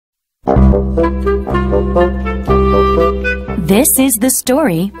This is the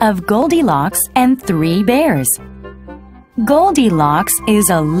story of Goldilocks and 3 bears. Goldilocks is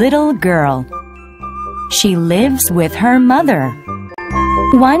a little girl. She lives with her mother.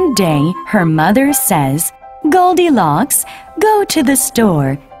 One day, her mother says, "Goldilocks, go to the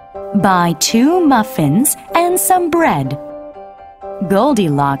store. Buy 2 muffins and some bread."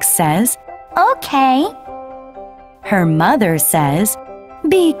 Goldilocks says, "Okay." Her mother says,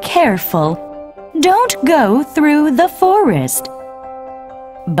 "Be careful. Don't go through the forest."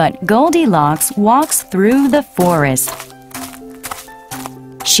 But Goldilocks walks through the forest.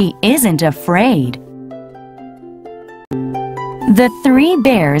 She isn't afraid. The 3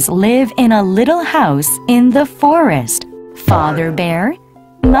 bears live in a little house in the forest. Father bear,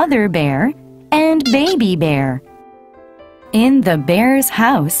 Mother bear, and Baby bear. In the bear's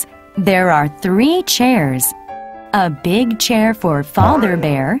house, there are 3 chairs. A big chair for Father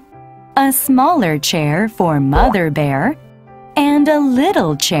bear, a smaller chair for Mother bear, and a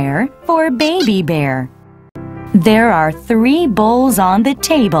little chair for Baby bear. There are 3 bowls on the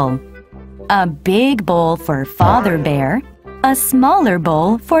table. A big bowl for Father bear, a smaller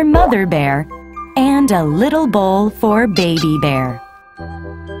bowl for Mother bear, and a little bowl for Baby bear.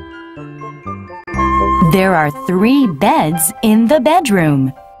 There are 3 beds in the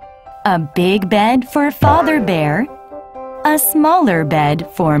bedroom. A big bed for Father bear, a smaller bed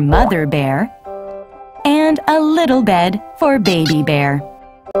for Mother bear, and a little bed for Baby bear.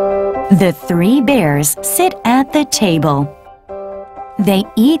 The 3 bears sit at the table. They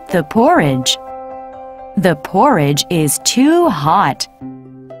eat the porridge. The porridge is too hot.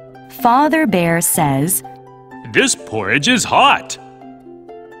 Father bear says, "This porridge is hot."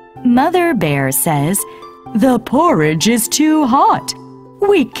 Mother bear says, "The porridge is too hot.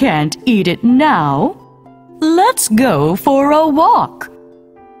 We can't eat it now. Let's go for a walk."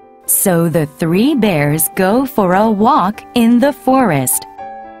 So the 3 bears go for a walk in the forest.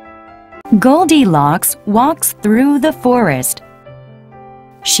 Goldilocks walks through the forest.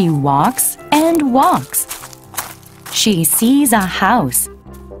 She walks and walks. She sees a house.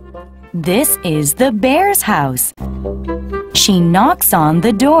 This is the bear's house. She knocks on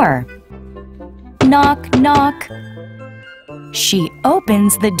the door. Knock, knock. She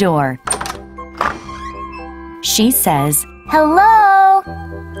opens the door. She says, "Hello?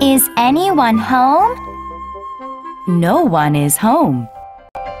 Is anyone home?" No one is home.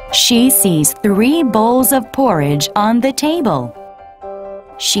 She sees 3 bowls of porridge on the table.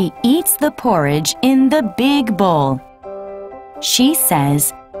 She eats the porridge in the big bowl. She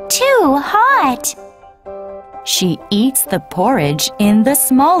says, "Too hot." She eats the porridge in the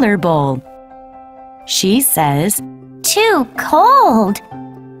smaller bowl. She says, "Too cold."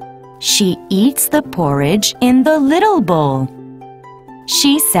 She eats the porridge in the little bowl.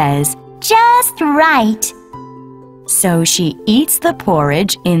 She says, "Just right." So she eats the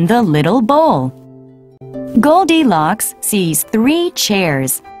porridge in the little bowl. Goldilocks sees 3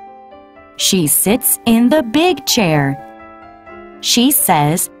 chairs. She sits in the big chair. She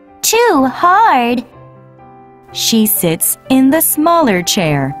says, "Too hard." She sits in the smaller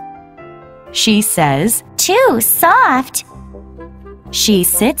chair. She says, "Too soft." She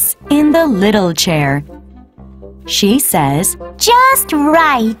sits in the little chair. She says, "Just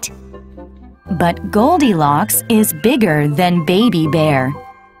right." But Goldilocks is bigger than Baby bear.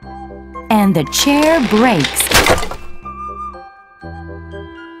 And the chair breaks.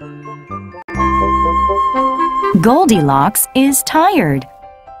 Goldilocks is tired.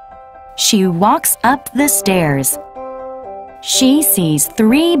 She walks up the stairs. She sees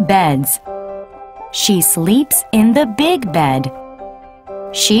 3 beds. She sleeps in the big bed.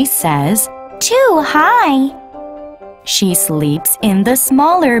 She says, "Too high." She sleeps in the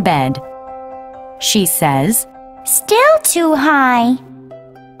smaller bed. She says, "Still too high."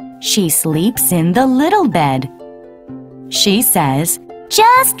 She sleeps in the little bed. She says,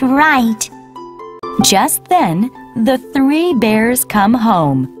 "Just right." Just then, the 3 bears come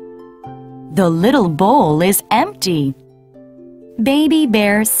home. The little bowl is empty. Baby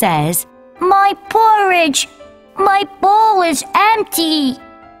bear says, "My porridge! My bowl is empty!"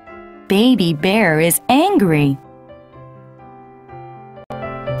 Baby bear is angry.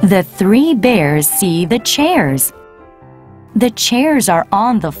 The 3 bears see the chairs. The chairs are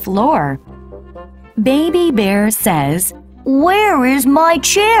on the floor. Baby bear says, "Where is my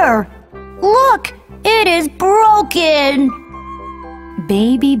chair? Look, it is broken!"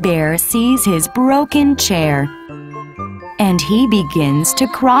 Baby bear sees his broken chair, and he begins to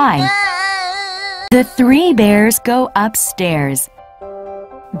cry. The 3 bears go upstairs.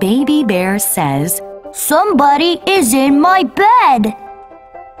 Baby bear says, "Somebody is in my bed."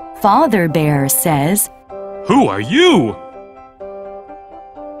 Father Bear says, Who are you?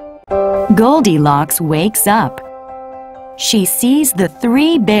 Goldilocks wakes up. She sees the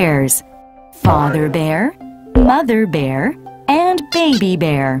 3 bears, Father Bear, Mother Bear, and Baby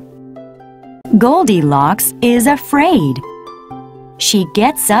Bear. Goldilocks is afraid. She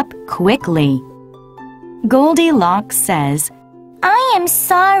gets up quickly. Goldilocks says, I am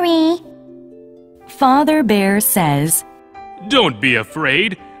sorry. Father Bear says, Don't be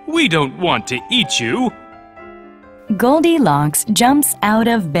afraid. We don't want to eat you. Goldilocks jumps out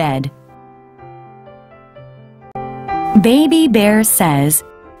of bed. Baby Bear says,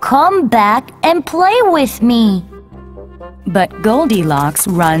 Come back and play with me. But Goldilocks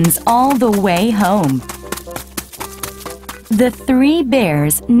runs all the way home. The 3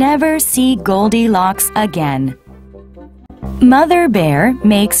 bears never see Goldilocks again. Mother Bear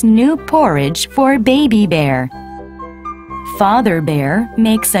makes new porridge for Baby Bear. Father Bear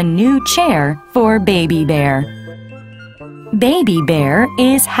makes a new chair for Baby Bear. Baby Bear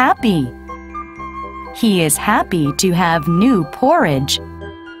is happy. He is happy to have new porridge.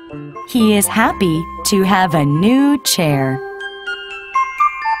 He is happy to have a new chair.